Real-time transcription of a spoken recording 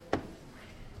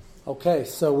Okay,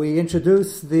 so we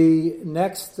introduce the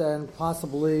next and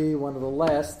possibly one of the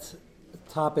last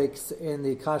topics in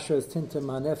the Kashrus Tintim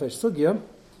HaNefesh Sugya,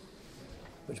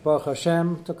 which Baruch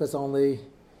Hashem took us only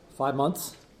 5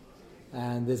 months,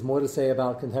 and there's more to say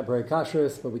about contemporary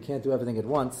Kashrus, but we can't do everything at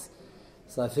once.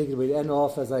 So I figured we'd end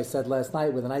off, as I said last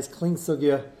night, with a nice clean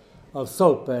Sugya of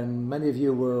soap, and many of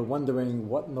you were wondering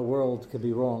what in the world could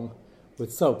be wrong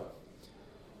with soap.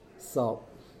 So,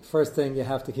 first thing you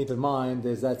have to keep in mind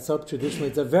is that soap traditionally,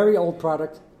 it's a very old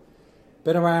product,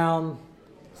 been around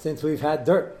since we've had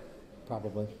dirt,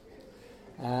 probably.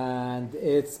 And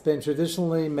it's been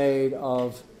traditionally made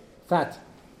of fat.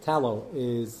 Tallow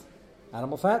is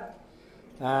animal fat,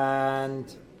 and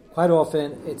quite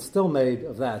often it's still made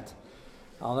of that.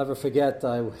 I'll never forget,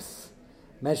 I was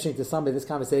mentioning to somebody, this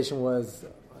conversation was,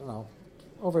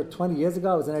 over 20 years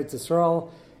ago. I was in Eretz Yisrael.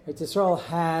 Eretz Yisrael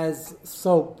has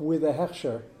soap with a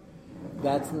hechsher.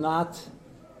 That's not,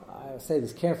 I say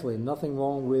this carefully, nothing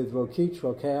wrong with rokich,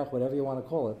 rokeach, whatever you want to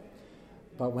call it.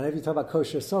 But whenever you talk about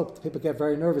kosher soap, people get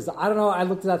very nervous. I don't know, I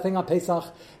looked at that thing on Pesach,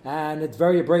 and it's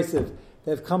very abrasive.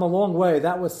 They've come a long way.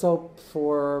 That was soap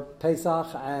for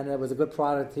Pesach, and it was a good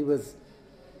product. Mr.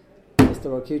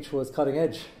 Rokich was cutting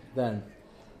edge then.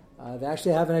 They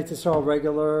actually have an Eretz Yisrael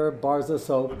regular Barza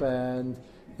soap, and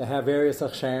they have various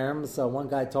hechsherim. So one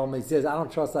guy told me, he says, I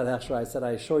don't trust that hechsher. I said,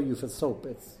 I assure you for soap,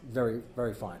 it's very,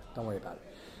 very fine. Don't worry about it.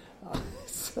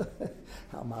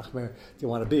 How machmir do you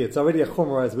want to be? It's already a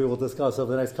chumrah, as we will discuss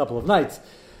over the next couple of nights.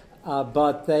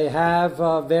 But they have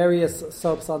various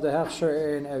soaps under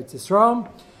hechsher in Eretz Yisrael.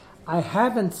 I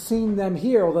haven't seen them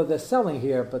here, although they're selling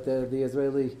here, but the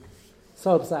Israeli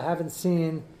soaps, I haven't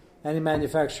seen any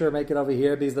manufacturer make it over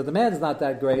here because the demand is not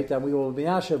that great, and we will be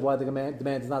ashed why the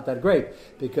demand is not that great,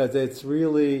 because it's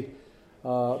really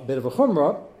a bit of a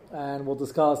chumrah, and we'll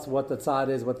discuss what the tzad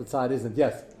is, what the tzad isn't.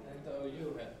 Yes? And the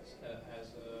OU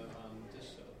has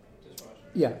dishwasher.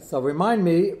 Yeah, so remind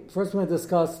me, first we're going to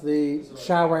discuss the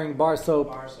showering bar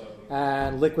soap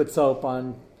and liquid soap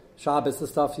on Shabbos, the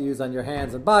stuff you use on your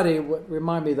hands and body.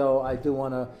 Remind me, though, I do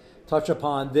want to touch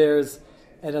upon, there's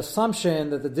an assumption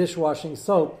that the dishwashing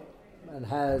soap,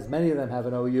 and many of them have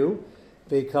an OU,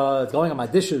 because going on my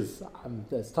dishes, I'm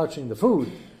just touching the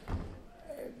food.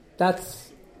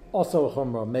 That's also a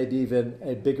chumrah, maybe even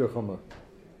a bigger chumrah.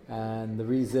 And the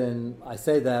reason I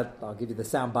say that, I'll give you the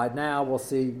sound bite now, we'll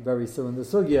see very soon in the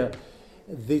sugya.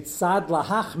 The tzad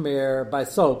lahachmir by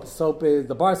soap.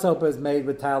 The bar soap is made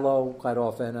with tallow quite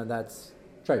often, and that's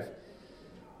treif.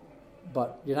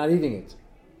 But you're not eating it.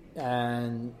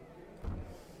 And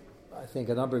I think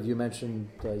a number of you mentioned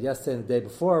yesterday and the day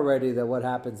before already that what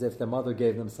happens if their mother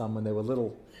gave them some when they were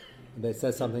little and they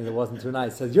said something that wasn't too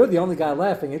nice. Says, you're the only guy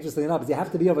laughing, interestingly enough, because you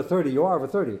have to be over 30. You are over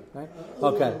 30, right?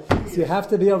 Okay. So you have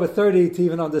to be over 30 to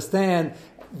even understand.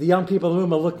 The young people in the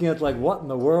room are looking at like, what in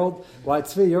the world? Why,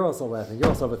 Tzvi, you're also laughing. You're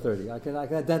also over 30. I can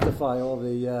identify all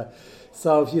the...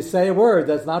 so if you say a word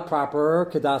that's not proper,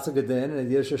 kedasa gedin,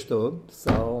 and yiddish shtub,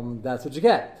 so that's what you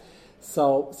get.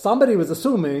 So somebody was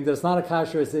assuming that it's not a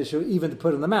kashrus issue even to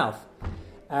put in the mouth.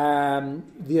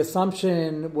 The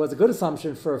assumption was a good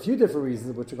assumption for a few different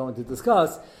reasons, which we're going to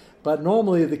discuss, but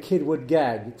normally the kid would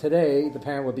gag. Today, the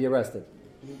parent would be arrested.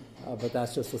 But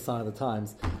that's just a sign of the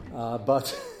times.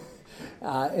 But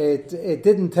it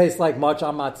didn't taste like much.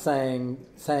 I'm not saying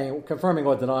confirming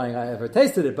or denying I ever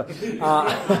tasted it, but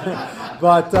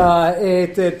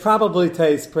it probably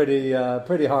tastes pretty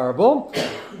horrible,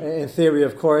 in theory,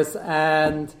 of course.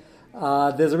 And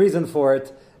there's a reason for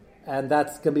it, and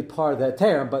that's going to be part of that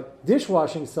term. But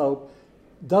dishwashing soap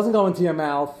doesn't go into your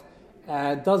mouth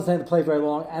and doesn't stay in the plate very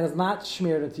long, and is not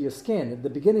smeared into your skin. At the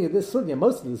beginning of this sugya,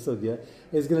 most of the sugya,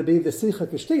 is going to be the sicha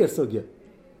kishtiya sugya,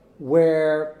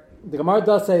 where the Gemara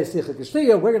does say sicha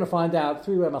kishtiya. We're going to find out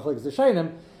through machlokes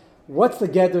rishonim what's the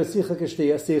gather sicha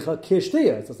kishtiya. Sicha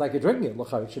kishtiya. So it's like you're drinking it.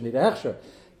 L'chayit should need a hechsher.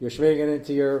 You're smearing it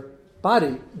into your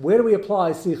body. Where do we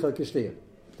apply sicha kishtiya?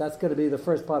 That's going to be the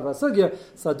first part of our sugya.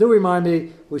 So do remind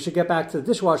me, we should get back to the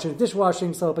dishwashing.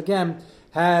 Dishwashing soap, again,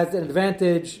 has an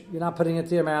advantage. You're not putting it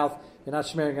into your mouth. You're not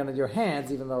smearing it on your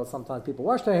hands, even though sometimes people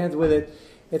wash their hands with it.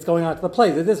 It's going onto the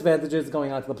plate. The disadvantage is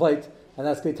going onto the plate, and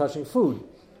that's going to be touching food.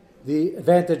 The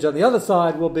advantage on the other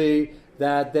side will be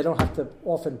that they don't have to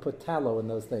often put tallow in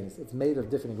those things. It's made of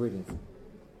different ingredients.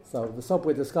 So the soap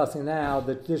we're discussing now,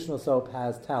 the traditional soap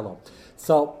has tallow.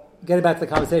 So getting back to the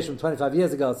conversation from 25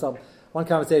 years ago, so one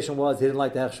conversation was he didn't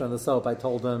like the hechsher on the soap. I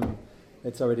told him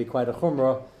it's already quite a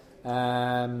chumrah.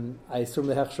 I assume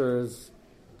the hechsher is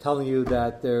telling you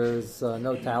that there's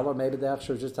no tallow, or maybe the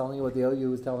hechsher is just telling you what the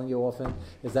OU is telling you often,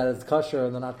 is that it's kosher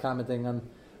and they're not commenting on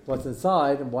what's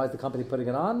inside, and why is the company putting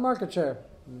it on? Market share.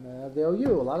 the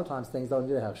OU. A lot of times things don't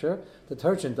need a hechsher.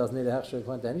 Detergent doesn't need a hechsher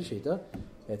according to any shita.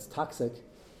 It's toxic,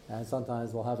 and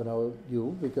sometimes we'll have an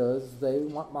OU because they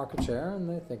want market share and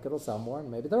they think it'll sell more, and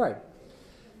maybe they're right.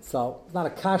 So it's not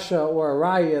a kasha or a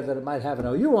raya that it might have an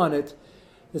OU on it.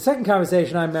 The second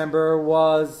conversation I remember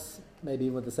was maybe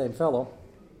with the same fellow.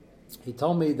 He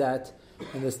told me that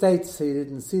in the States he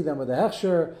didn't see them with the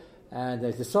hechsher, and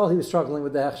as he saw he was struggling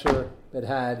with the hechsher it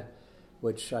had,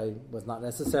 which was not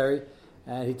necessary.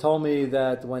 And he told me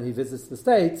that when he visits the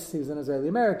States, he's an Israeli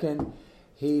American,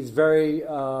 he's very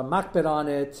makbid on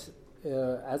it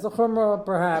as a chumrah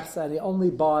perhaps, and he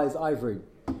only buys ivory.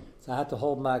 So I had to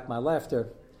hold back my laughter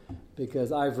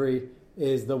because ivory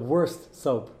is the worst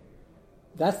soap.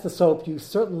 That's the soap you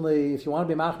certainly, if you want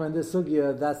to be machmer in this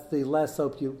sugya, that's the last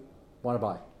soap you want to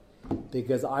buy.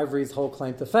 Because ivory's whole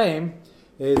claim to fame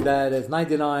is that it's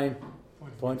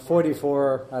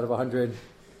 99.44 out of 100,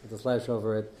 with a slash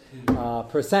over it,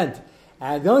 percent.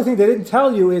 And the only thing they didn't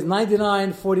tell you is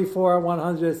 99, 44,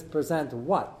 100%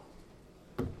 what?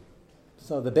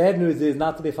 So the bad news is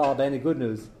not to be followed by any good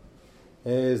news,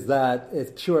 is that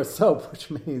it's pure soap, which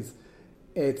means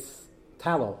it's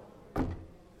tallow.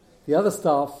 The other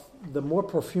stuff, the more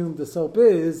perfumed the soap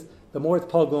is, the more it's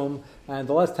pogum, and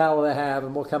the less tallow they have,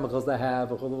 and more chemicals they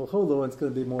have, and it's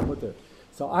going to be more mutter.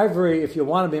 So ivory, if you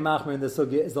want to be machmer in the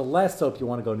sugya, is the last soap you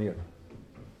want to go near.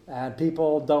 And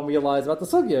people don't realize about the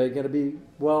sugya. You're going to be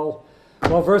well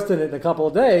versed in it in a couple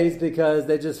of days because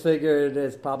they just figured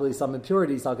there's probably some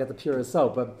impurities, so I'll get the purest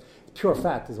soap. But pure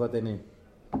fat is what they mean.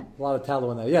 A lot of tallow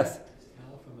in there. Yes?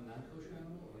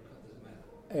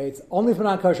 It's only for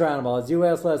non-kosher animal. As you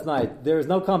asked last night, there is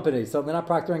no company, certainly not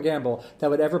Procter & Gamble, that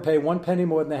would ever pay 1 penny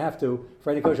more than they have to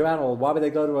for any kosher animal. Why would they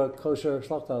go to a kosher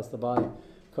shlachthouse to buy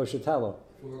kosher tallow?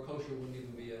 For kosher wouldn't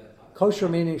even be a... Kosher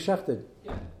meaning shechted.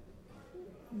 Yeah.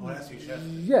 Oh, that's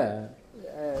shechted. Yeah.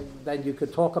 Then you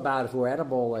could talk about if it were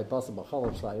edible, like basal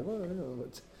b'chol,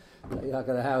 you're not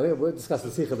going to have... We'll discuss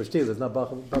the sikha b'shtil. There's no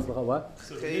basal b'chol, what?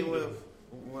 Chaylev,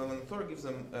 when the Torah gives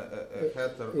them a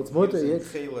heter, it's mutter,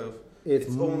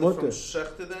 it's only mutter. from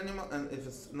shechted animal, and if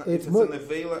it's a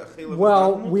nevela, a chaylev.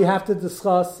 Well, we have to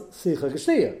discuss sikha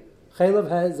g'shtia.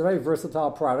 Chaylev is a very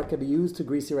versatile product. Can be used to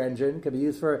grease your engine. Can be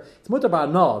used for... It's mutter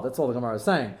ba'no. That's all the Gemara is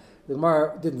saying. The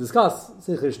Gemara didn't discuss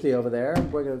sikha g'shtia over there.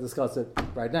 We're going to discuss it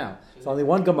right now. It's only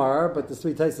one Gemara, but there's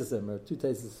 3 tesis or 2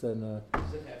 tesis. And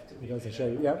Does it have to be?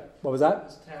 Yeah. What was that?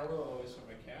 Is tallow always from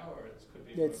a cow, or it could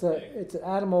be? It's an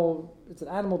animal. It's an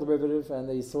animal derivative, and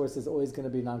the source is always going to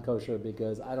be non-kosher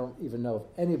because I don't even know if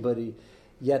anybody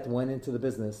yet went into the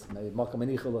business. Maybe Makam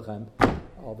Anichu Lechem,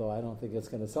 although I don't think it's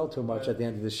going to sell too much at the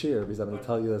end of this year because I'm going to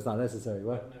tell you that's not necessary.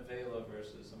 What? Nevela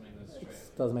versus something that's straight.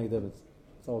 It doesn't make a difference.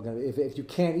 It's all going to be, if you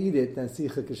can't eat it, then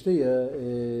Sicha Kishtiya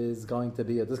is going to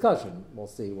be a discussion. We'll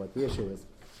see what the issue is.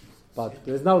 But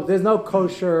there's no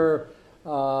kosher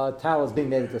towels being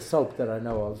made into soap that I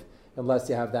know of, unless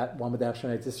you have that one with the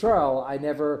Hechsher Yisrael. I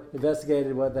never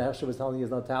investigated what the Hechsher was telling you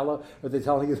is no tallow, or they're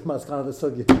telling you the Maskan of the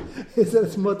Sugya. Is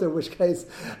it's mutter, in which case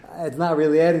it's not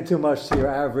really adding too much to your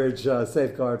average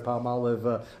Safeguard,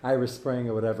 Palmolive, Irish Spring,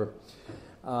 or whatever.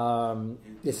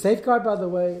 Is Safeguard, by the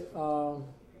way,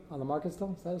 on the market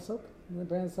still? Is that a soap? The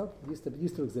brand of soap? It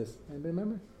used to exist. Anybody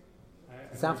remember?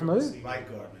 Sound familiar? Right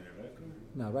guard.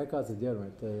 No, Right Guard's a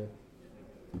deodorant.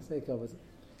 Seiko was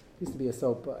used to be a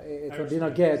soap. It's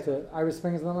a get Irish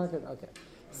Spring is on the market. Okay,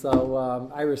 so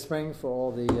Irish Spring for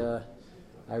all the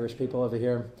Irish people over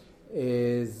here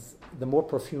is the more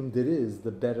perfumed it is,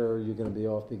 the better you're going to be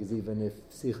off because even if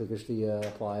Sicha Geshtia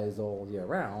applies all year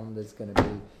round, it's going to be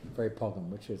very potent.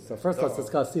 Which is so. First, let's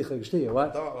discuss Sicha Geshtia.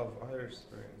 What? Of Irish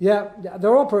Spring. Yeah,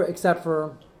 they're all except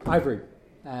for Ivory.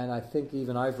 And I think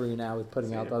even Ivory now is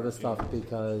putting out other stuff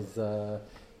because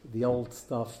the old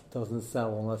stuff doesn't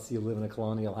sell unless you live in a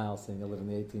colonial house and you live in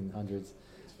the 1800s.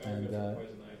 It's very good for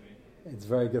poison ivy. It's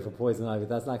very good for poison ivy.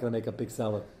 That's not going to make a big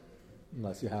seller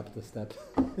unless you happen to step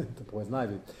into poison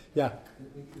ivy. Yeah.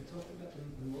 We talked about the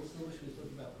most English. We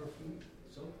talked about perfume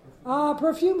soap.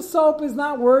 Perfume soap is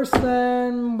not worse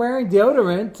than wearing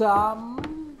deodorant.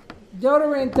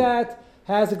 Deodorant that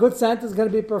has a good scent is going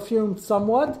to be perfumed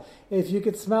somewhat. If you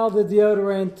could smell the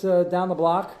deodorant down the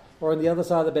block or on the other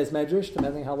side of the base medrash,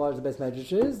 depending how large the base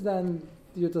medrash is, then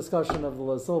your discussion of the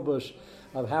Lasil Bush,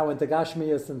 of how into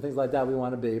Gashmias and things like that we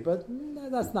want to be. But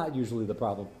that's not usually the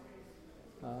problem.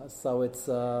 So it's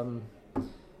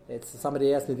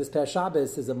somebody asked me this past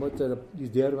Shabbos is a mutter to use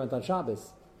deodorant on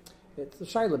Shabbos. It's a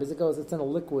shayla because it goes, it's in a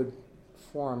liquid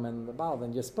form in the bottle,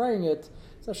 then you're spraying it.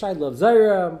 It's a shayla of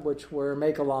Zaira, which we're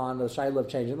makalon, the shayla of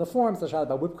changing the form. It's a shayla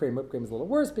about whipped cream. Whipped cream is a little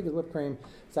worse because whipped cream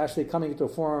is actually coming into a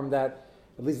form that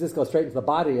at least this goes straight into the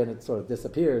body and it sort of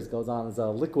disappears, goes on as a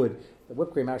liquid. The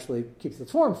whipped cream actually keeps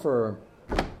its form for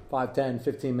 5, 10,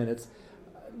 15 minutes.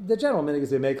 The general minig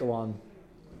is we make on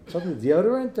something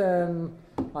deodorant and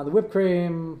on the whipped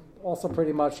cream, also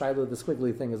pretty much Shiloh, the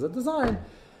squiggly thing is a design.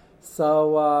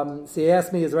 So he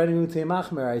asked me, is there any room to be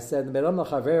machmer? I said, in the Meram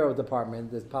Chavero department,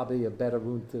 there's probably a better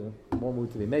room more room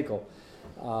to be makel.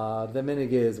 The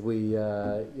minig is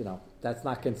that's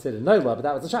not considered noila, but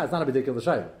that was a shayla. It's not a ridiculous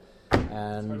shayla.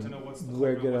 And hard to know what's the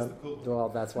we're chumrah, gonna. what's the kulpa. Well,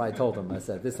 that's why I told him. I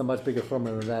said this is a much bigger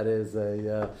chumrah than that is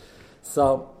a.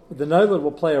 So the noila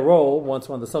will play a role once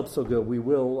when the soap's so good. We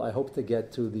will. I hope to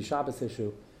get to the Shabbos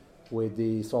issue with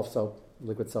the soft soap,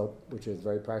 liquid soap, which is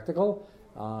very practical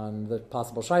on the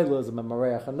possible shaylas and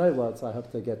mareach and noila. So I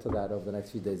hope to get to that over the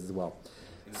next few days as well.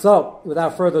 So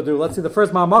without further ado, let's see the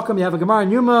first Ma'amakim. You have a Gemara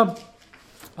in Yuma.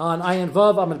 On Ayin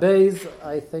Vav, Amid Beis,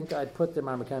 I think I put the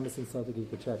Marmakam missing something you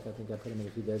could check. I think I put him in a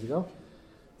few days ago.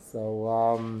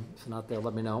 So, if not there,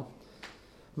 let me know.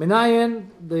 Minayin,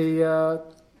 the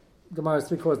Gemara is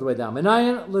 3/4 of the way down.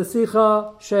 Minayin,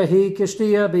 L'sicha, Shehi,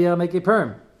 Kishtiya, B'yam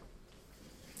Kippur.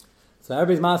 So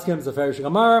everybody's masking is a Farish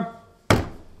Gemara.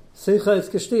 Sicha is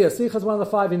Kishtiya. Sicha is one of the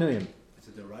 5 Inuyim. Is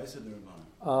it the rice or the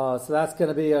Ramban? So that's going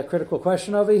to be a critical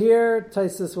question over here.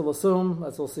 Taisus will assume,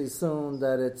 as we'll see soon,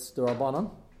 that it's the Rabbanon,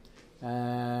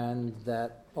 and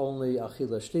that only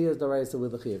Achila Shtiya is the Reisa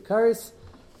with the Chi of Karis.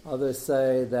 Others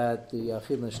say that the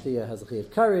Achila Shtiya has a Chi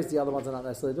of Karis. The other ones are not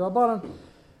necessarily the Rabbanon,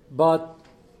 but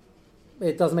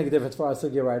it doesn't make a difference for our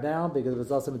sugya right now, because if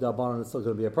it's also the Rabbanon, it's still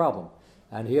going to be a problem.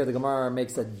 And here the Gemara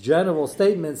makes a general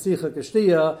statement, Sicha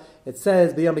Kishtiya. It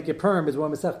says the Yom Kippurim is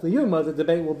one Masech Yuma. The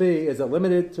debate will be, is it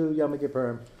limited to Yom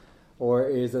Kippurim, or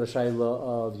is it a shayla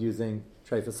of using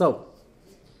trefa soap?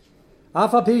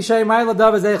 So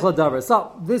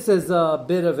this is a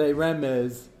bit of a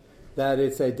remez that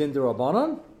it's a din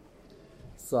d'Rabbanan.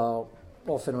 So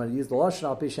often when you use the lashon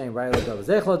al pi shein ra'ila davar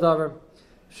zeichla davar,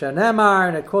 shenemar,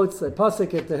 and it quotes a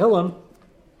pasuk in Tehillim.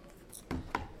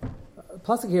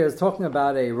 Pasuk here is talking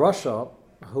about a Rasha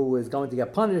who is going to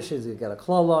get punished. He's going to get a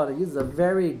klala. And it uses a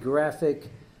very graphic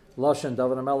lashon.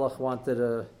 David HaMelech wanted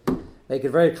to make it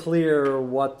very clear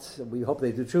what we hope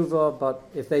they do tshuva, but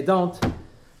if they don't,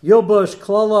 Yilbush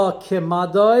klala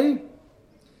kimadai,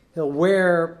 he'll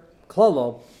wear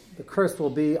klala, the curse will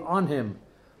be on him,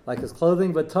 like his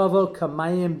clothing, v'tavo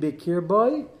kamayim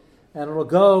bikirboy, and it will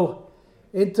go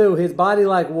into his body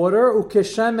like water,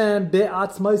 ukeshemen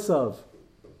be'atzmaisav.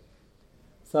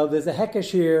 So there's a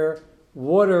hekesh here,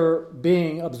 water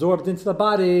being absorbed into the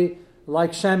body,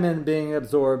 like shemen being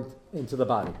absorbed into the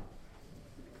body.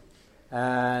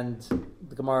 And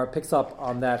the Gemara picks up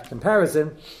on that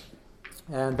comparison,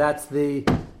 and that's the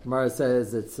Gemara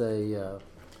says it's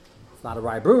not a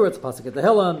Rai Brewer, it's a pasuk at the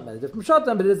Hillam, and a different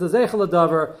shatam, but it is a zeichel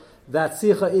davar that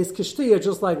sicha is kishtiya,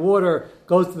 just like water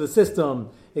goes to the system.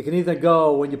 It can either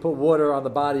go when you put water on the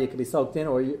body, it can be soaked in,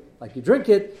 or you drink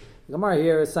it. The Gemara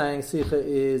here is saying sicha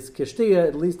is kishtiya,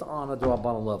 at least on a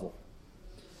D'Rabbanan level.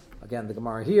 Again, the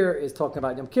Gemara here is talking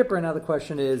about Yom Kippur. Now the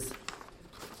question is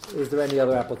there any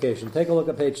other application? Take a look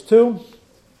at page 2,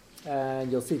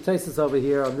 and you'll see Taisus over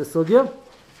here on this sugya.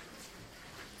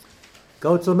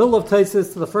 Go to the middle of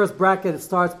Taisus, to the first bracket. It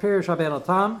starts Perish Rabbeinu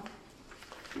Tam.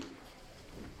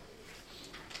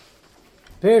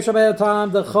 Perish Rabbeinu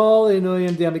Tam Dechol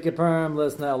Inuyim D'Yom Kippurim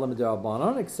L'Snei Elam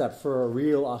D'Rabbanan, except for a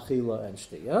real Achila and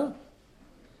Shtiya.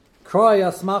 Kroy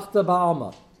Asmachta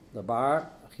Ba'alma, the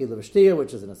bar Achila V'Shtiya,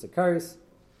 which is in a Sekaris.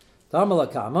 Tamala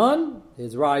Kaman,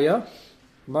 his Raya.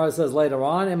 Gemara says later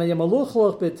on, remember,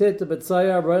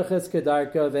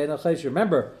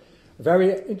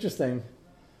 very interesting,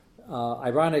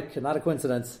 ironic, not a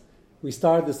coincidence, we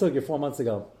started the sugya 4 months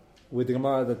ago with the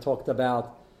Gemara that talked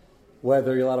about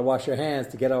whether you're allowed to wash your hands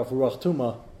to get off Ruach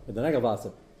Tuma with the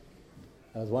Negavasa.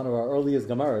 That was one of our earliest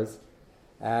Gemaras.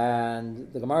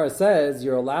 And the Gemara says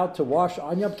you're allowed to wash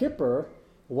on Yom Kippur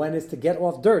when it's to get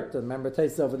off dirt. And remember,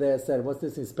 Taisa over there said, what's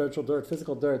this in spiritual dirt,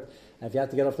 physical dirt? And if you have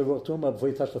to get off the Ruach Tumah before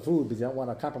you touch the food because you don't want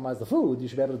to compromise the food, you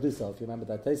should be able to do so, if you remember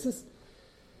that Taisis.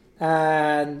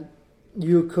 And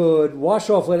you could wash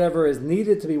off whatever is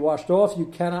needed to be washed off. You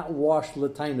cannot wash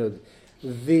l'tainug.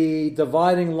 The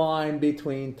dividing line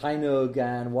between tainug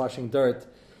and washing dirt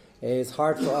is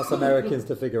hard for us Americans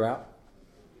to figure out,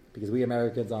 because we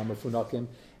Americans are mefunakim,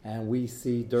 and we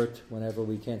see dirt whenever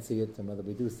we can't see it, and whether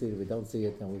we do see it, we don't see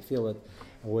it, and we feel it,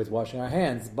 and we're always washing our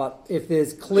hands. But if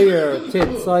there's clear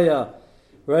tit saya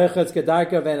rechetz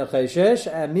kedarka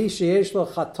v'enacheshesh, and mi sheyesh lo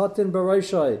chatotin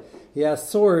b'roishay, he has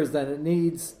sores, then it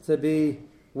needs to be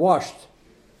washed,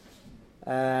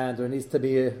 and or needs to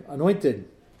be anointed.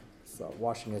 So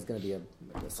washing is going to be a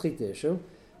schita issue.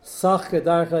 Sach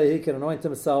kedarcha, he can anoint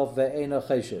himself ve'ena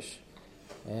cheshish.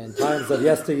 In times of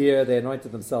yesteryear, they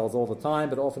anointed themselves all the time,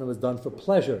 but often it was done for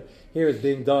pleasure. Here it's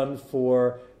being done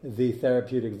for the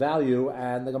therapeutic value,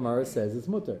 and the Gemara says it's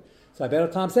mutter. So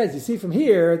Abayit Tam says, you see from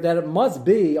here that it must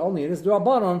be only in this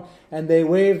D'Rabbanan, and they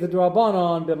waive the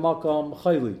D'Rabbanan b'makom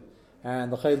chayli.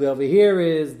 And the chayli over here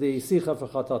is the sicha for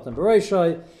chatat and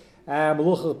bereishai, and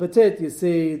meluchah petit, you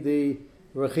see the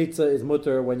rechitza is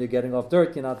mutter when you're getting off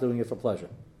dirt, you're not doing it for pleasure.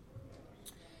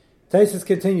 Taisus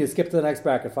continues, skip to the next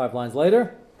bracket, 5 lines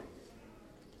later.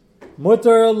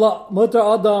 Mutter adam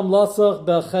lasach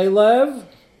bechelev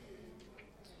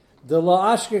de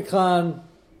la ashkekan.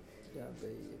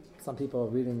 Some people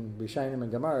reading Rishonim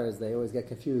and Gemaras, they always get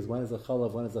confused. When is a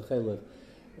chalev? When is a chelev?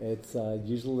 It's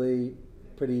usually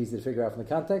pretty easy to figure out from the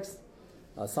context.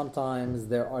 Sometimes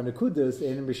there are nekudas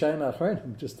in Rishonim and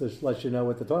Achronim, just to let you know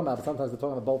what they're talking about. But sometimes they're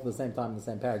talking about both at the same time in the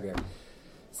same paragraph.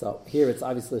 So here it's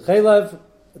obviously chelev,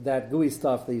 that gooey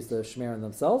stuff they used to smear on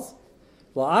themselves.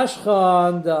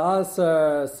 La'ashchan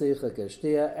da'aser sicha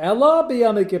keshtia ela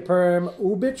b'yam kippurim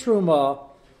u'bitruma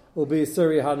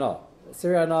u'b'suri hana.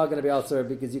 Suri hana are going to be aser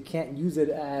because you can't use it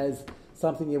as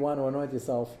something you want to anoint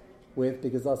yourself with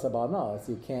because that's about hana.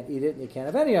 So you can't eat it and you can't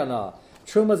have any hana.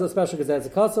 Truma is a special because that's a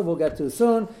kasav we'll get to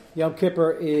soon. Yom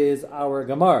Kippur is our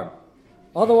Gemar.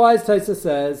 Otherwise, Taisa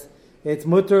says it's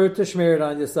mutter to smear it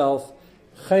on yourself.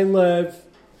 Chaylev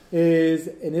is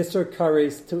an Isser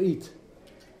kares to eat.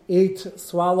 Eat,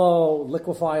 swallow,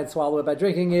 liquefy and swallow it by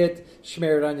drinking it,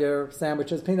 smear it on your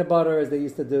sandwiches, peanut butter, as they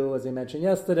used to do, as we mentioned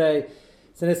yesterday.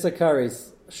 It's an Isser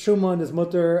kares. Shuman is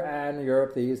mutter, and in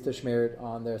Europe they used to smear it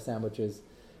on their sandwiches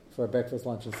for breakfast,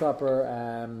 lunch, and supper.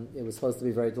 It was supposed to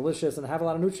be very delicious and have a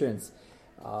lot of nutrients.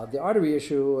 The artery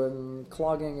issue and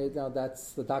clogging,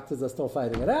 that's the doctors are still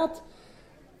fighting it out.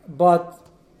 But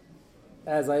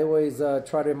as I always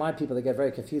try to remind people, they get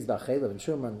very confused about chaylev and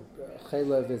shuman.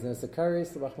 Chaylev is an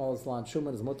isakaris, Rachmal Islam.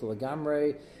 Shuman is mutal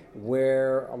gamre.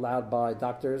 We're allowed by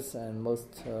doctors, and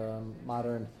most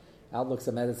modern outlooks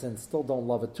of medicine still don't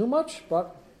love it too much,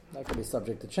 but that could be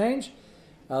subject to change.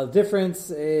 The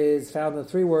difference is found in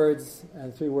 3 words,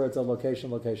 and 3 words are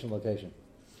location, location, location.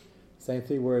 Same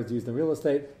 3 words used in real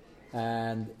estate,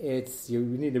 and it's you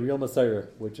need a real Messiah,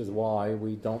 which is why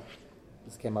we don't.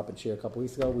 This came up in Shir a couple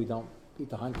weeks ago. We don't eat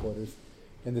the hindquarters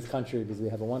in this country because we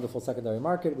have a wonderful secondary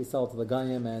market. We sell it to the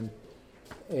Ganyim, and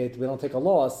we don't take a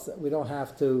loss. We don't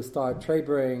have to start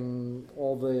trabering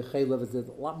all the chaylev. There's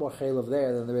a lot more chaylev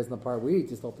there than there is in the part we eat.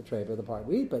 You still have to traber the part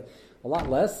we eat, but a lot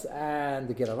less. And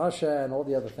the Gerarasha and all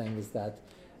the other things that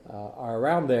are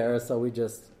around there. So we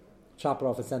just chop it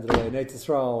off and send it away. In Eretz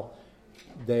Yisrael,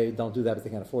 they don't do that because they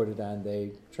can't afford it, and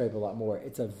they trabe a lot more.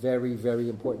 It's a very, very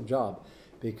important job.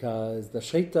 Because the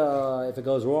shita, if it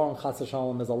goes wrong, chas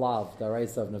v'shalom is a lav, the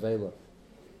raisa of nevela.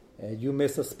 You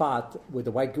miss a spot with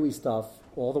the white gooey stuff,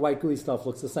 all the white gooey stuff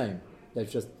looks the same.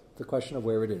 There's just the question of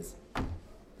where it is.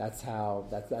 That's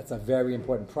a very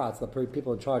important prat. The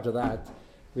people in charge of that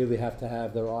really have to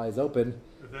have their eyes open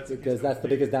because that's the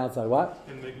biggest downside. What?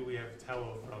 And maybe we have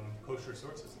tallow from kosher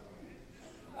sources.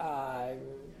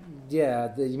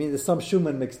 Yeah, you mean there's some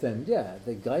shuman mixed in? Yeah,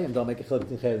 the Gayim don't make a chiluk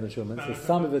between chaylev and shuman, so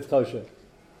some of it's kosher.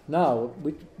 No,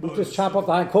 we just chop off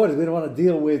the hindquarters. We don't want to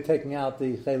deal with taking out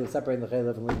the chaylev, separating the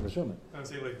chaylev and leaving the shuman. I'm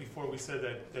saying, like before, we said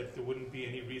that there wouldn't be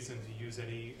any reason to use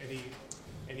anything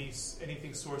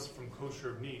sourced from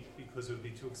kosher meat because it would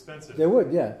be too expensive. There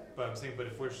would, yeah. But I'm saying, but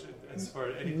if we're as far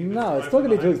as anything, no, it's still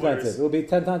going to be too expensive. It will be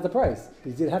 10 times the price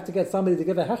because you'd have to get somebody to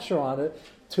give a hechsher on it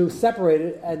to separate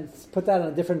it and put that in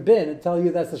a different bin and tell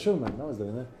you that's the shuman. No one's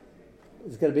doing that.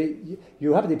 It's going to be,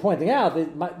 you happen to be pointing out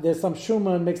that there's some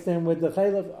shuman mixed in with the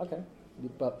chaylev. Okay,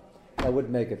 but that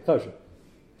wouldn't make it kosher.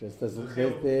 Just there's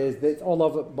all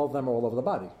over, both of them are all over the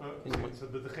body. So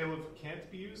the chaylev can't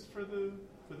be used for the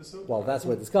soap? Well, that's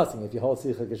what we're discussing. If you hold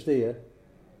sicha k'shtiya,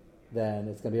 then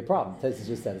it's going to be a problem. Taisus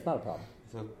just said it's not a problem.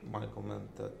 So Michael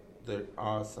meant that there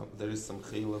is some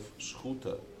chaylev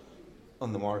shchuta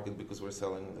on the market because we're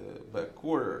selling the back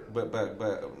quarter, back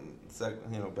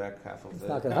half of it's the. It's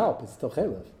not going to help. It's still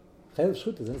chaylev. Chaylev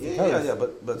shchuta is in Yeah,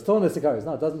 but it's still in the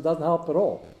No, it doesn't help at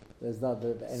all. There's not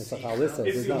the enisachalissa.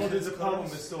 There's a problem.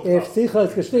 It's still if sicha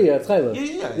is k'shtiya, it's chaylev.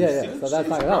 Yeah. So that's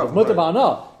not going to help. It's mutar ba'ana,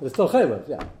 but it's still chaylev.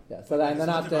 Yeah. So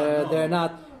they're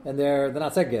not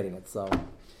segregating it. So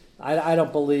I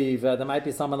don't believe there might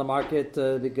be some on the market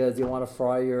because you want to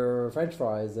fry your French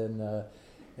fries and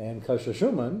kosher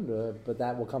shuman, but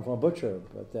that will come from a butcher.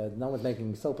 But no one's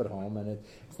making soap at home, and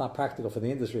it's not practical for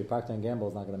the industry. Procter & Gamble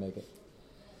is not going to make it.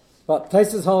 But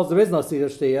Taisus holds there is no sicha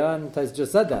shtiya, and Taisus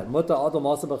just said that. Muta adam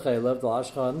asa b'chaylev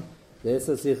d'lashchan This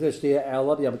is Sicha Shtia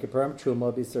Elav Yom Kippurim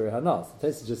Truma B'Isur Hanas. The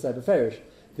Tosfos just said beferish.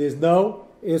 There's no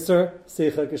Isur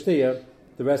Sicha K'Shtia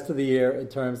the rest of the year in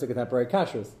terms of contemporary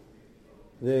kashrus.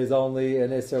 There's only an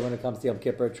Isur when it comes to Yom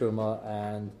Kippur, Truma,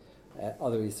 and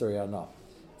other Isur Hanas.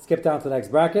 Skip down to the next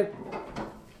bracket.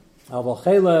 Aval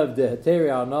Chelev de Heteri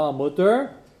Hanas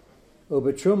Mutter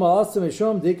Ubetruma Asa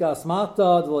Mishum Dika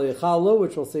Asmata D'Lo Yichalu,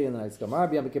 which we'll see in the next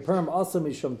Gemara. Yom Kippurim Asa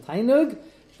Mishum Tainug.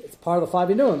 It's part of the 5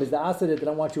 Inuim. Is the Asa that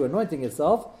don't want you anointing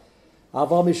yourself.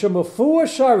 Aval Mishum Mufur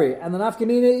Shari, and the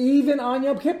Nafkamina even on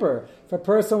Yom Kippur. If a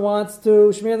person wants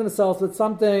to smear themselves with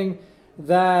something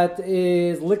that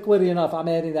is liquidy enough, I'm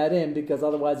adding that in because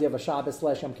otherwise you have a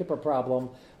Shabbos/Yom Kippur problem.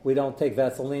 We don't take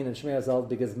Vaseline and smear ourselves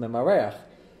because Mimareach.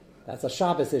 That's a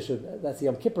Shabbos issue. That's a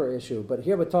Yom Kippur issue. But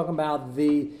here we're talking about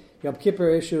the Yom Kippur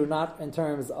issue, not in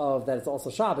terms of that it's also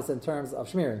Shabbos, in terms of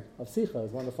smearing of Sicha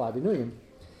is one of the 5 Inuyim.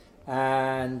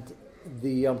 And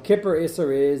the Yom Kippur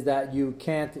Isser is that you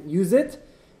can't use it.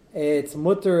 It's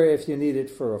mutter if you need it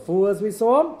for a fool, as we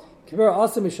saw. Kippur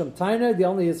Asa Mishum Tainig. The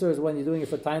only Isser is when you're doing it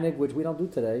for Tainig, which we don't do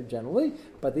today generally.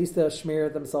 But they used to smear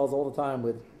themselves all the time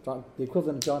with the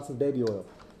equivalent of Johnson's baby oil.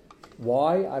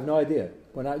 Why? I have no idea.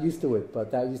 We're not used to it,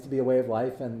 but that used to be a way of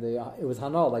life, and it was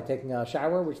hanal, like taking a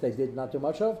shower, which they did not too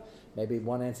much of. Maybe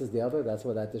one answers the other. That's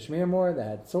where they had to smear more. They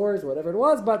had sores, whatever it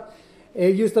was, but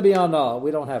it used to be hanal.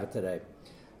 We don't have it today.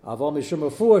 Aval mishum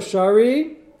refuah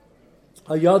shari,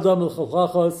 hayadam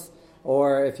l'chalchachos,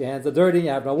 or if your hands are dirty, you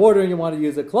have no water, and you want to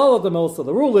use a klal of the mill. So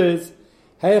the rule is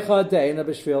heicha de'ena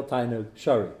b'shvil tainug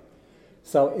shari.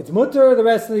 So it's mutter the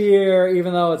rest of the year,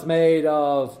 even though it's made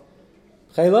of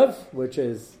chaylev, which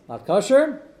is not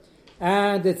kosher,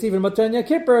 and it's even mutter in Yom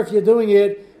Kippur if you're doing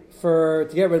it to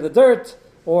get rid of the dirt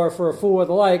or for a fool or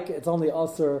the like. It's only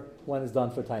asur when it's done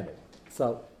for tainug.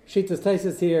 So Shittas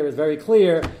Tosfos here is very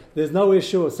clear. There's no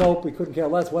issue of soap. We couldn't care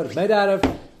less what it's made out of.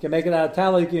 You can make it out of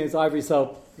tallow. You can use ivory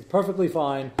soap. It's perfectly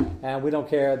fine, and we don't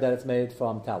care that it's made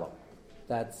from tallow.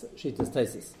 That's Shittas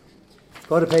Tosfos.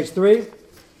 Go to page 3,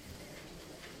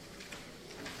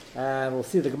 and we'll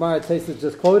see the Gemara Tosfos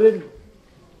just quoted.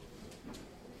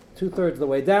 2/3 of the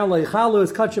way down. Leichalu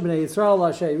is kachim b'nei Yisrael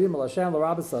la'she'ivim l'Hashem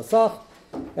l'Rabbis Asach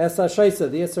Esa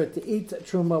Shaisa, the Isser to eat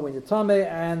Truma when you're Tameh,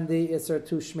 and the Isser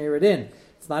to smear it in.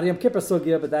 It's not a Yom Kippur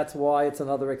Sugya, but that's why it's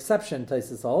another exception,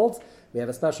 Tosfos holds. We have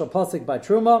a special pasuk by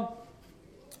Truma,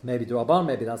 maybe D'Rabban,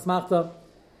 maybe D'Asmachta.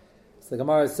 So the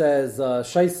Gemara says,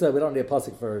 Shaisa, we don't need a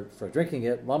pasuk for drinking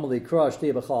it. Lamali Kra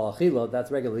Shti B'chal Achila,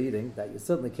 that's regular eating, that you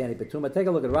certainly can't eat B'Truma. Take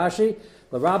a look at Rashi.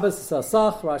 L'Rabbis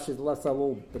Sasach, Rashi left a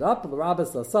little bit up.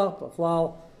 L'Rabbis Sasach,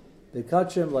 B'chlal,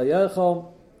 B'kachim, L'Yechol,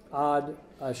 Ad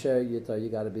Asher Yitar. You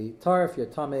got to be Tarf, you're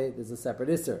Tameh, there's a separate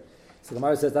Isser. So the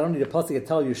Gemara says, I don't need a pasuk to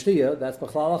tell you Shtia, that's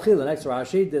B'chlal Achila. Next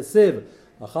Rashi, the Siv,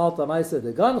 Achal Tamaisa,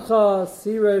 the Gancha,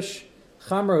 Sirish,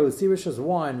 Chamrahu, Sirish is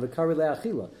wine, V'kari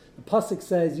Le'achila. The pasuk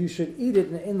says you should eat it,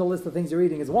 and in the list of things you're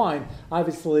eating is wine.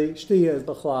 Obviously, Shtia is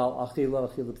B'chlal Achila,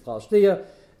 Achila B'chlal Shtia,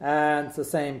 and it's the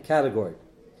same category.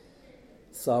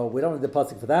 So we don't need the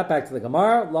pasuk for that. Back to the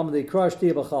Gemara. Lamdi Kra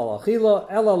Shtia B'chlal Achila,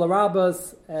 Ela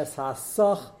L'Rabbas Es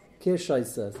Hasach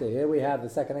Kishaisa. So here we have the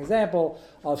second example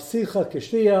of Sicha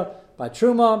Kishtia by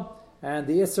Truma, and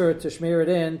the Isser to smear it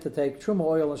in, to take Truma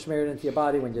oil and smear it into your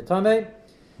body when you're Tameh.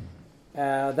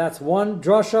 That's one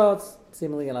drasha,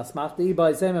 seemingly an Asmachta.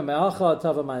 Iba Yisema Me'acha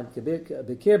Tava Mayim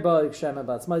B'kirba Yikshema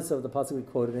B'atzmaisa of the pasuk we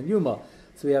quoted in Yuma.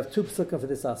 So we have 2 psukim for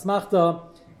this Asmachta,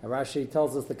 and Rashi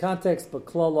tells us the context,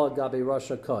 B'klala Gabi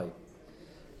Rasha Koi.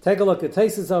 Take a look at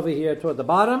Tosfos over here toward the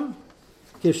bottom.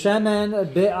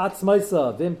 Kishemen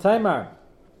be'atzmaisa vim taimar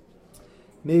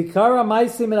mikara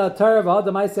ma'isi min atar v'had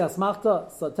ma'isi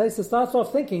asmachta. So Tosfos starts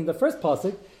off thinking the first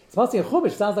pasuk, it's pasuk in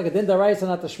Chumash, sounds like a din d'oraisa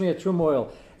not to shmir Truma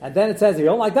oil, and then it says if you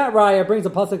don't like that raya, it brings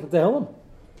a pasuk in Tehillim,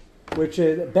 which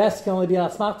is best can only be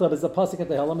asmachta, but it's a pasuk in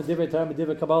Tehillim and divrei Torah and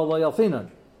divrei Kabbalah lo yalfinan.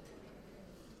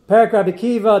 Perak Rabbi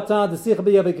Kiva Tan Desicha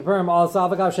B'Yom Kippurim Al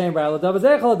Savakav Shem Ra'La Dav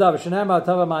Zechal Dav Shenemar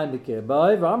Tava Mayim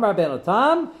B'Kirba V'Amar Ben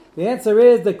Otam. The answer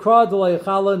is the Kra D'Lo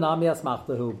Yichala Nami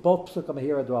Asmachtahu. Both psukim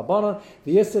here are D'Rabbanan.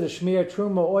 The Yisr to shmear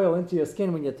Truma oil into your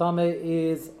skin when you're Tameh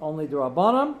is only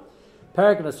D'Rabbanan.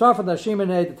 Perak Nesraf and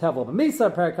Hashimenei the Tevel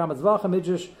B'Misa. Perak Hamatzvacha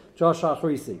Midrash Josh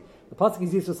Achrisi. The pasuk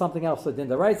is used for something else. So Din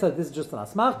D'Oraisa, this is just an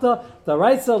Asmachta.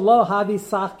 D'Oraisa Lo Havi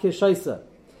Sach Kishaisa.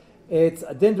 It's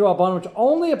a din d'Rabbanan which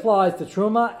only applies to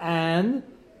Truma and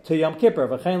to Yom Kippur.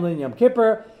 V'chein lin Yom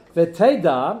Kippur,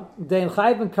 v'teida, dein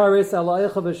chayv and karis ala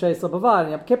eicha v'sheisa b'vad.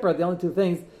 In Yom Kippur, the only 2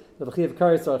 things, the v'chiv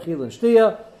karis are achil and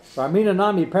shtia. V'armina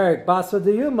nami perik basra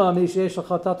d'yuma, mishesh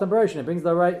l'chatat and it brings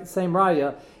the same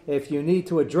raya. If you need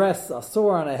to address a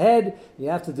sore on a head, you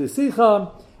have to do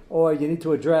sicha, or you need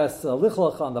to address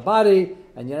lichlach on the body,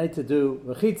 and you need to do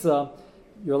rechitza,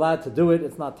 you're allowed to do it.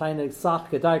 It's not tainig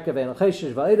sach kedarka ve'en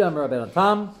cheshish va'idam Rabbeinu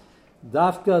Tam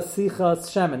dafka sichas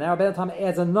shemen. Now Rabbeinu Tam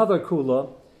adds another kula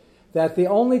that the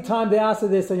only time they ask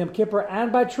this on Yom Kippur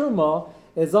and by Truma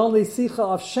is only sicha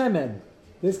of shemen.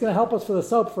 This is going to help us for the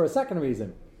soap for a second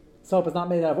reason. Soap is not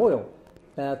made out of oil,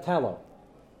 tallow.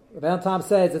 Rabbeinu Tam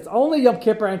says it's only Yom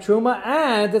Kippur and Truma,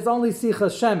 and it's only sicha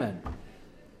shemen.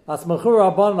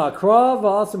 Asmachur Rabbanan Akrav,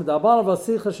 Asim Dabanav,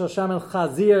 Sicha Shel Shemen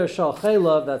Chazir Shel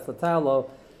Chelav, that's the tallow.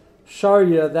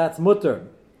 Sharia, that's mutter.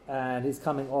 And he's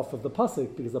coming off of the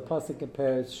pasuk because the pasuk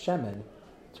compares shemen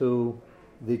to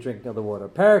the drinking of the water.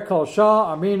 Perikol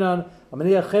Shah, Aminan,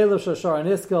 Amaniya Chelav Shel Shar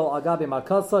Niskel, Agabi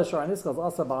Makatsa, Shar Niskel is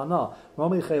Asa Ba'ana.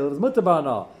 Romi Chelav is mutter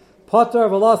Ba'ana. Potter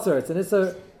Velasar, it's an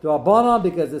Issa Rabbanan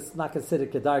because it's not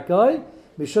considered Kedarkai.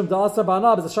 Mishum da Asa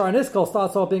Ba'ana, but the Shar Niskel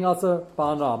starts off being Asa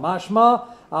Ba'ana. Mashma,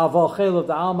 Aval Chelav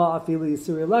da Alma, Afili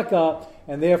Yisuri Leka,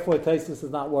 and therefore Taisus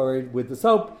is not worried with the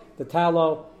soap, the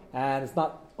tallow, and it's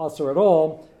not Asa at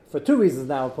all. For two reasons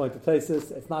now, according to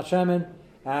Taisus. It's not Shemen,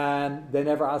 and they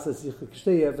never ask us if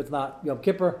it's not Yom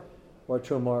Kippur or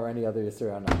Truma or any other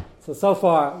Yisur Anah. So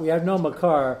far, we have no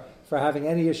makar for having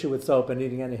any issue with soap and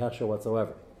eating any hechsher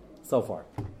whatsoever. So far.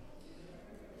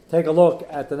 Take a look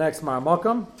at the next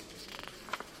Marmakam,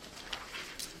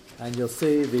 and you'll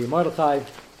see the Mordechai.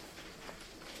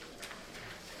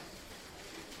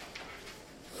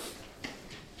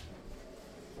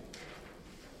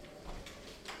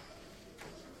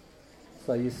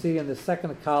 So you see in the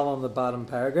second column, the bottom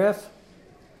paragraph,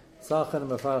 Sachan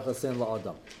Mefarchasin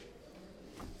La'adam.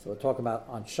 So we're talking about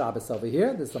on Shabbos over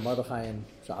here. This is the Mordechai in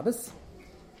Shabbos.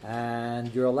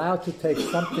 And you're allowed to take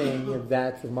something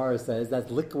that, the Gemara says,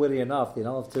 that's liquidy enough. You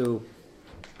don't have to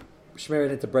smear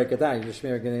it in to break it down. You're just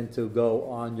smearing it in to go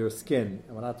on your skin.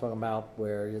 And we're not talking about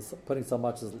where you're putting so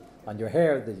much on your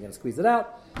hair that you're going to squeeze it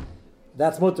out.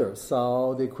 That's mutter.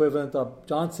 So the equivalent of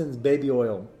Johnson's baby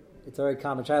oil. It's a very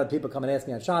common child. People come and ask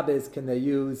me on Shabbos, can they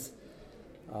use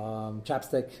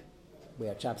chapstick? We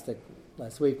had chapstick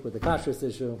last week with the kashrus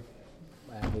issue,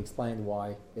 and we explained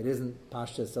why it isn't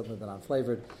pashtus, something that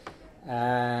unflavored.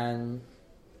 And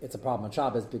it's a problem on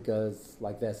Shabbos because,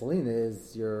 like Vaseline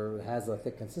is, has a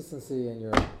thick consistency and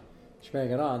you're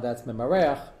smearing it on. That's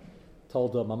memareach,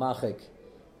 told mamachik.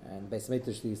 And Beis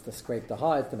Hamikdash used to scrape the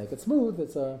hides to make it smooth.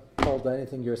 It's told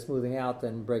anything you're smoothing out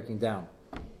and breaking down.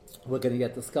 We're going to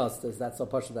get discussed, is that so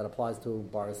partial that applies to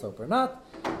bar soap or not?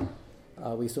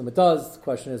 We assume it does. The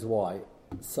question is why.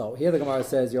 So here the Gemara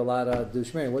says you're allowed to do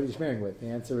shmearing. What are you shmearing with? The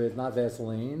answer is not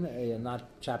Vaseline,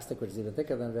 not chapstick, which is even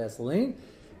thicker than Vaseline.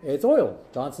 It's oil.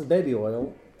 Johnson's baby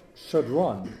oil should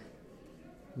run.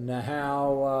 Now,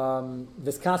 how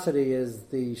viscosity is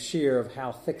the shear of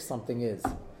how thick something is.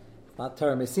 It's not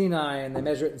Torah Sinai, and they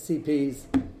measure it in CPs.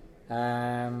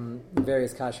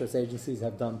 Various kashrus agencies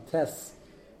have done tests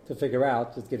to figure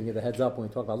out, just giving you the heads up when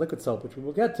we talk about liquid soap, which we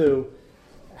will get to,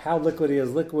 how liquidy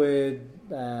is liquid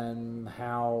and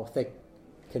how thick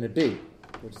can it be,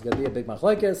 which is going to be a big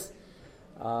machlokes.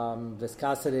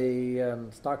 Viscosity,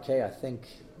 Star K, I think,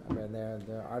 in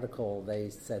their article, they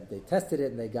said they tested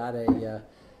it and they got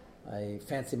a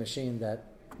fancy machine that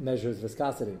measures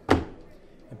viscosity.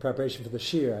 In preparation for the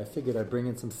shear, I figured I'd bring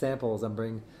in some samples and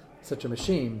bring such a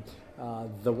machine.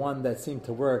 The one that seemed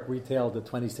to work retailed at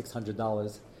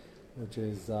 $2,600, which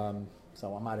is, so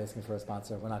I'm not asking for a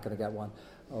sponsor. We're not going to get one.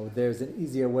 Oh, there's an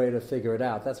easier way to figure it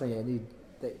out. That's when you need,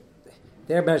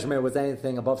 their measurement was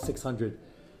anything above 600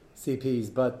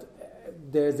 CPs, but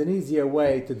there's an easier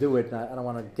way to do it. I don't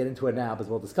want to get into it now, but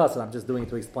we'll discuss it. I'm just doing it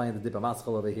to explain the Dibba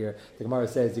Maschal over here. The Gemara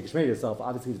says you can smear yourself.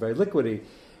 Obviously, it's very liquidy.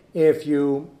 If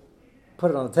you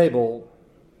put it on the table,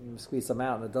 you squeeze some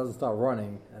out, and it doesn't start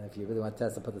running, and if you really want to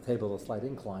test and put the table at a slight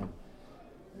incline,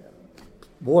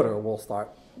 water will start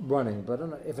running. But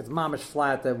if it's mamish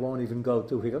flat, that won't even go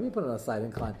too quick. Let me put it on a slight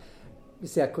incline. You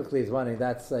see how quickly it's running.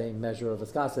 That's a measure of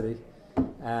viscosity.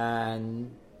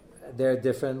 And there are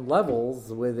different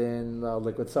levels within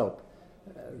liquid soap.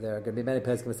 There are going to be many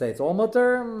people who say it's all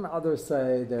mutter. Others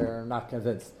say they're not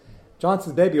convinced.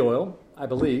 Johnson's baby oil, I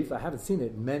believe, I haven't seen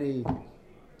it in many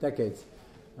decades.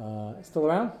 Still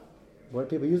around? What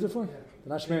do people use it for? They're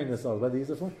not smearing this oil. What do they use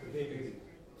it for?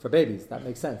 For babies. That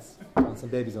makes sense. Johnson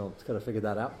babies oil. Just got to figure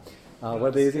that out. What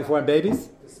are they using for in babies?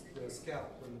 The scalp,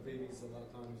 when the babies a lot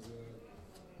of times...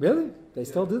 Really? They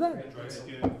still do that? Dry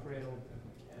skin.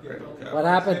 What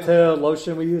happened to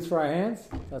lotion we use for our hands?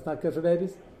 That's not good for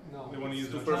babies? No. They want to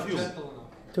use it's the not perfume. gentle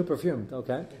enough. Too perfumed,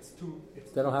 okay. It's too...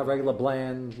 They don't have regular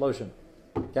bland lotion.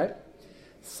 Okay?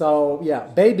 So, yeah,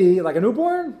 baby, like a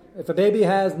newborn, if a baby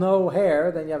has no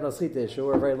hair, then you have no schita issue,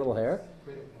 or very little hair.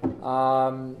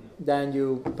 Then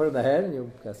you put it in the head and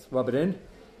you just rub it in.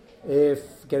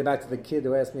 If, getting back to the kid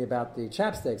who asked me about the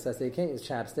chapsticks, I said, you can't use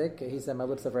chapstick. He said, my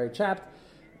lips are very chapped.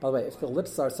 By the way, if the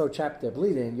lips are so chapped they're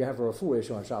bleeding, you have a refuah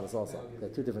issue on Shabbos also. There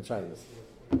are two different shaylas.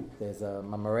 There's a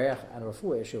mamarech and a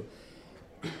refuah issue.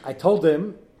 I told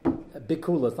him, a big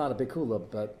kula, it's not a big kula,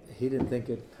 but he didn't think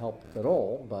it helped at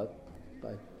all, but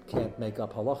I can't make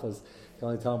up halachas. I can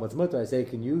only tell him what's mutter. I say, you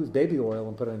can use baby oil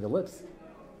and put it on your lips.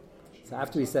 So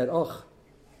after he said, oh,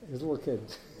 he was a little kid.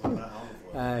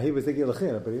 He was thinking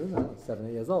lechina, but he was 7,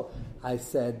 8 years old. I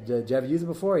said, did you ever use it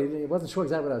before? He wasn't sure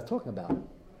exactly what I was talking about.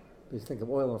 But you think of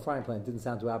oil in a frying pan, it didn't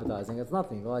sound too appetizing. It's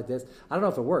nothing. You go like this. I don't know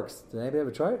if it works. Did anybody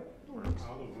ever try it?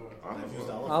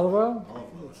 Olive oil?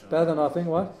 Better than nothing.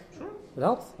 What? Sure. It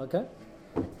helps. Okay.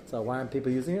 So why aren't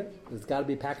people using it? It's got to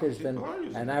be packaged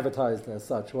and advertised as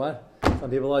such. What? Some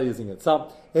people are using it.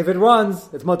 So if it runs,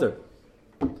 it's mutter.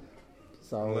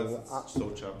 So unless it's so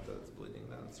chapped that it's bleeding,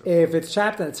 then it's if it's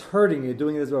chapped and it's hurting, you're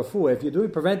doing it as a refuah. If you're doing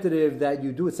preventative, that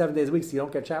you do it 7 days a week so you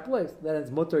don't get chapped lips, then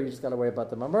it's mutter. You just got to worry about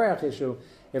the mamarech issue.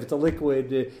 If it's a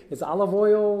liquid, it's olive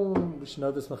oil. We should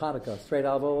know this mechanica. Straight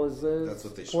olive oil that's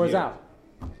what they pours smear. out.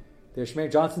 Their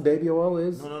Shmeir Johnson baby oil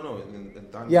is. No.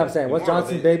 Yeah, I'm saying, what's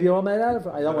Johnson baby oil made out of?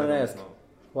 I don't want to ask. know.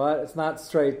 What? It's not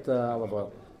straight olive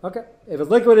oil. Okay. If it's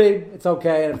liquidy, it's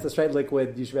okay. And if it's a straight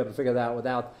liquid, you should be able to figure that out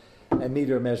without a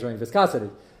meter measuring viscosity.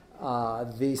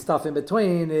 The stuff in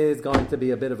between is going to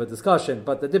be a bit of a discussion.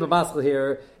 But the Dibba Maskal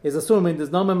here is assuming there's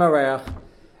no memarech.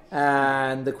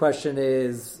 And the question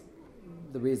is,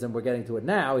 the reason we're getting to it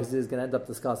now is he's going to end up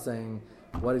discussing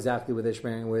what exactly were they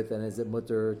shmearing with, and is it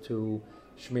mutter to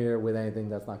shmear with anything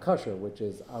that's not kosher, which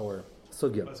is our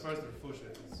sugya. As far as the refuah,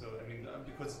 so I mean,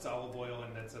 because it's olive oil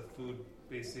and that's a food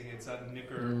based thing, it's not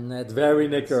nicker. It's very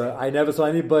nicker. I never saw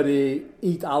anybody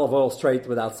eat olive oil straight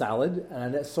without salad, and I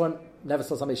never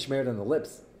saw somebody shmear it on the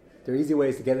lips. There are easy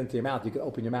ways to get it into your mouth. You can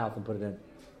open your mouth and put it in.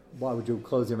 Why would you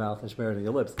close your mouth and shmear it on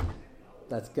your lips?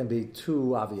 That's going to be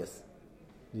too obvious.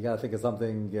 You got to think of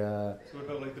something. So what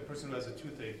about like the person who has a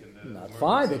toothache? Not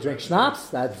fine. They drink schnapps.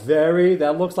 That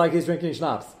looks like he's drinking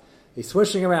schnapps. He's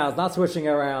swishing around. Not swishing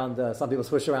around. Some people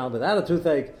swish around without a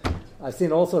toothache. I've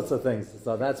seen all sorts of things.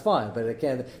 So that's fine. But it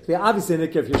can be obviously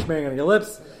nicker if you're smearing on your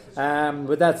lips.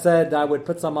 With that said, I would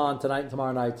put some on tonight and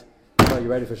tomorrow night. So you're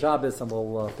ready for Shabbos, and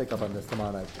we'll pick up on this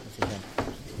tomorrow night.